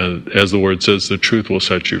 And as the word says, the truth will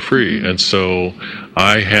set you free. And so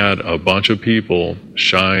I had a bunch of people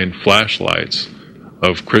shine flashlights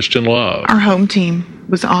of Christian love. Our home team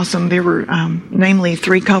was awesome. There were namely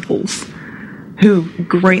 3 couples who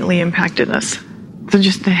greatly impacted us. So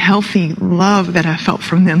just the healthy love that I felt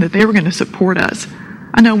from them, that they were going to support us.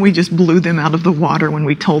 I know we just blew them out of the water when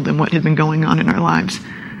we told them what had been going on in our lives.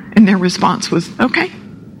 And their response was, okay,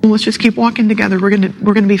 well, let's just keep walking together. We're going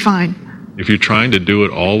to be fine. If you're trying to do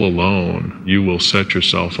it all alone, you will set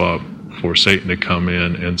yourself up for Satan to come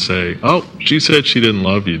in and say, oh, she said she didn't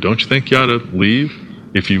love you. Don't you think you ought to leave?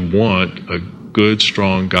 If you want a good,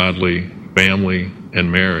 strong, godly family and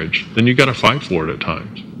marriage, then you got to fight for it at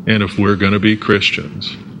times. And if we're going to be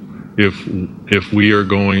Christians, if we are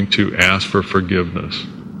going to ask for forgiveness,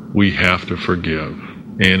 we have to forgive.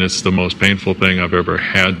 And it's the most painful thing I've ever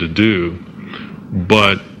had to do.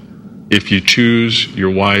 But if you choose your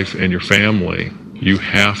wife and your family, you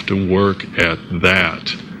have to work at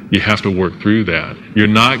that. You have to work through that. You're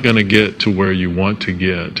not going to get to where you want to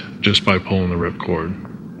get just by pulling the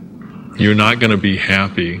ripcord. You're not going to be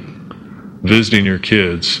happy visiting your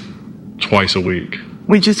kids twice a week.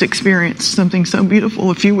 We just experienced something so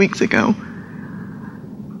beautiful a few weeks ago.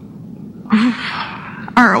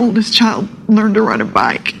 Our oldest child learned to run a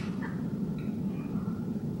bike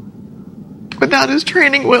without his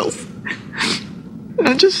training wheels. And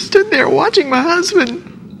I just stood there watching my husband,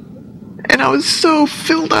 and I was so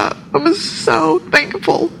filled up. I was so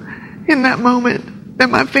thankful in that moment that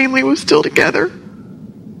my family was still together.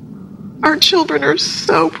 Our children are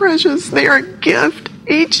so precious. They are a gift.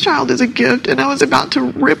 Each child is a gift, and I was about to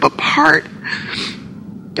rip apart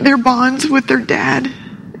their bonds with their dad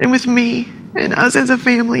and with me and us as a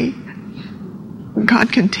family.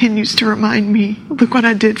 God continues to remind me, look what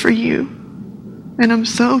I did for you. And I'm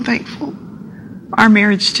so thankful. Our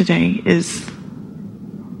marriage today is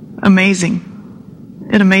amazing.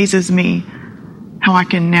 It amazes me how I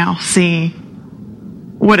can now see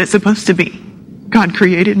what it's supposed to be. God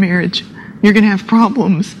created marriage. You're going to have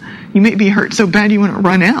problems. You may be hurt so bad you want to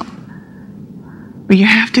run out. But you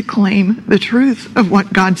have to claim the truth of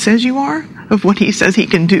what God says you are, of what He says He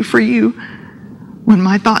can do for you. When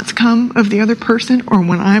my thoughts come of the other person, or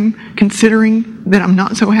when I'm considering that I'm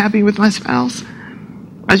not so happy with my spouse,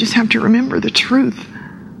 I just have to remember the truth.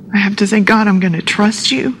 I have to say, God, I'm going to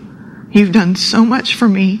trust you. You've done so much for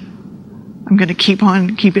me. I'm going to keep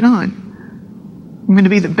it on. I'm going to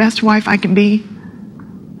be the best wife I can be.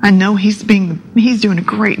 I know He's doing a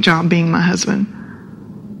great job being my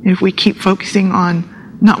husband. If we keep focusing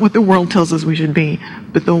on not what the world tells us we should be,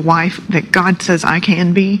 but the wife that God says I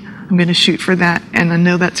can be, I'm going to shoot for that, and I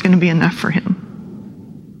know that's going to be enough for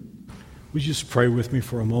Him. Would you just pray with me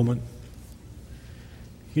for a moment?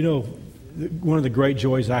 You know, one of the great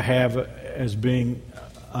joys I have as being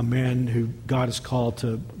a man who God has called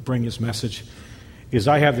to bring His message is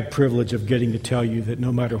I have the privilege of getting to tell you that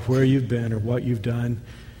no matter where you've been or what you've done,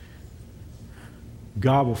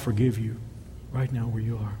 God will forgive you right now where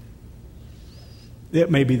you are. It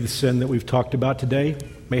may be the sin that we've talked about today,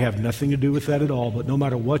 may have nothing to do with that at all, but no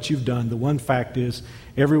matter what you've done, the one fact is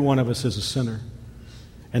every one of us is a sinner.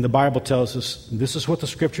 And the Bible tells us, this is what the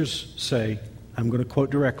Scriptures say, I'm going to quote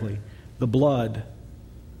directly, the blood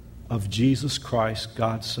of Jesus Christ,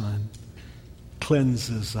 God's Son,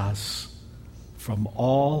 cleanses us from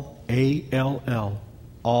all, A-L-L,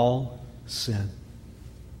 all sin.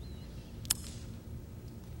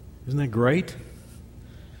 Isn't that great?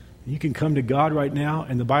 You can come to God right now,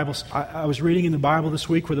 and the Bible, I was reading in the Bible this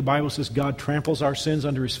week where the Bible says God tramples our sins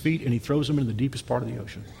under His feet and He throws them into the deepest part of the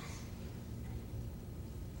ocean.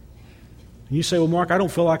 And you say, well, Mark, I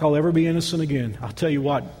don't feel like I'll ever be innocent again. I'll tell you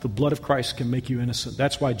what, the blood of Christ can make you innocent.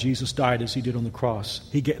 That's why Jesus died as He did on the cross.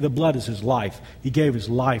 The blood is His life. He gave His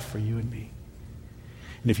life for you and me.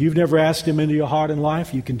 And if you've never asked Him into your heart and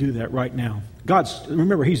life, you can do that right now.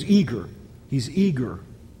 Remember, He's eager. He's eager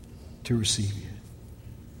to receive you.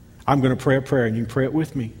 I'm going to pray a prayer, and you can pray it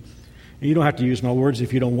with me. And you don't have to use my words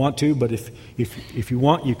if you don't want to, but if you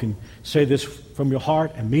want, you can say this from your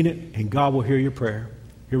heart and mean it, and God will hear your prayer.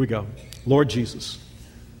 Here we go. Lord Jesus,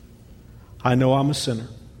 I know I'm a sinner.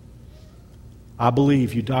 I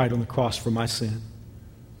believe you died on the cross for my sin.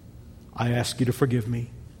 I ask you to forgive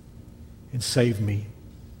me and save me.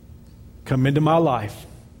 Come into my life.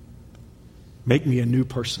 Make me a new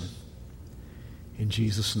person. In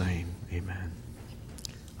Jesus' name, amen.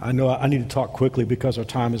 I know I need to talk quickly because our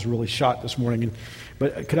time is really short this morning.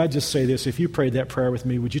 But could I just say this? If you prayed that prayer with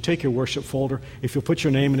me, would you take your worship folder? If you'll put your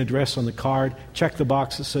name and address on the card, check the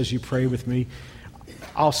box that says you prayed with me.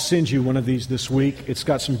 I'll send you one of these this week. It's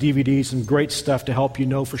got some DVDs and great stuff to help you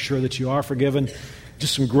know for sure that you are forgiven.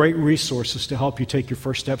 Just some great resources to help you take your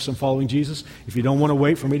first steps in following Jesus. If you don't want to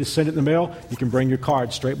wait for me to send it in the mail, you can bring your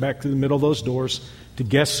card straight back through the middle of those doors to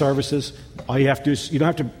guest services. All you have to do is, you don't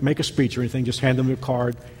have to make a speech or anything, just hand them your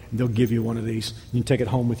card and they'll give you one of these. You can take it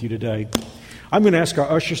home with you today. I'm going to ask our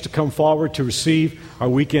ushers to come forward to receive our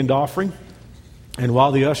weekend offering. And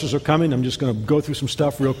while the ushers are coming, I'm just going to go through some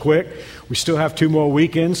stuff real quick. We still have 2 more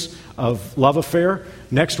weekends of Love Affair.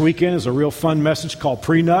 Next weekend is a real fun message called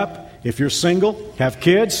Prenup. If you're single, have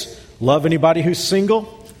kids, love anybody who's single,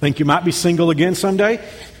 think you might be single again someday,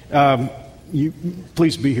 you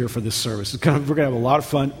please be here for this service. We're going to have a lot of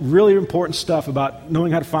fun. Really important stuff about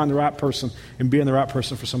knowing how to find the right person and being the right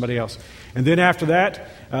person for somebody else. And then after that,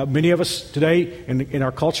 many of us today in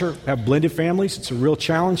our culture have blended families. It's a real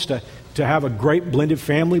challenge to have a great blended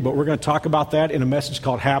family, but we're going to talk about that in a message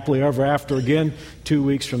called Happily Ever After again 2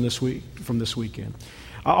 weeks from this weekend.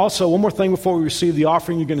 Also, one more thing before we receive the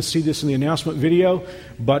offering. You're going to see this in the announcement video,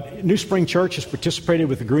 but New Spring Church has participated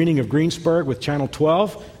with the greening of Greensburg with Channel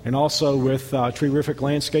 12 and also with Terrific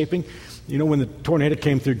Landscaping. You know, when the tornado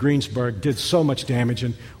came through Greensburg, did so much damage,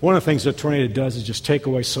 and one of the things that a tornado does is just take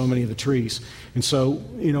away so many of the trees. And so,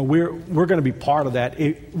 you know, we're going to be part of that.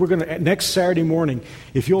 We're going to, next Saturday morning,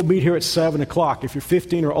 if you'll meet here at 7 o'clock, if you're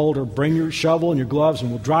 15 or older, bring your shovel and your gloves,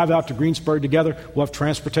 and we'll drive out to Greensburg together. We'll have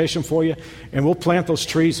transportation for you, and we'll plant those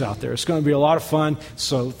trees out there. It's going to be a lot of fun,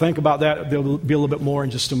 so think about that. There'll be a little bit more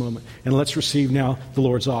in just a moment. And let's receive now the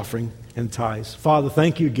Lord's offering and tithes. Father,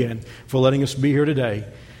 thank you again for letting us be here today.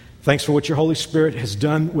 Thanks for what your Holy Spirit has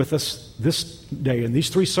done with us this day in these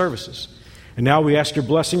 3 services. And now we ask your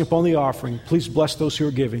blessing upon the offering. Please bless those who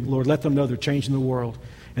are giving. Lord, let them know they're changing the world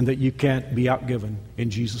and that you can't be outgiven.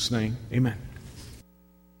 In Jesus' name, amen.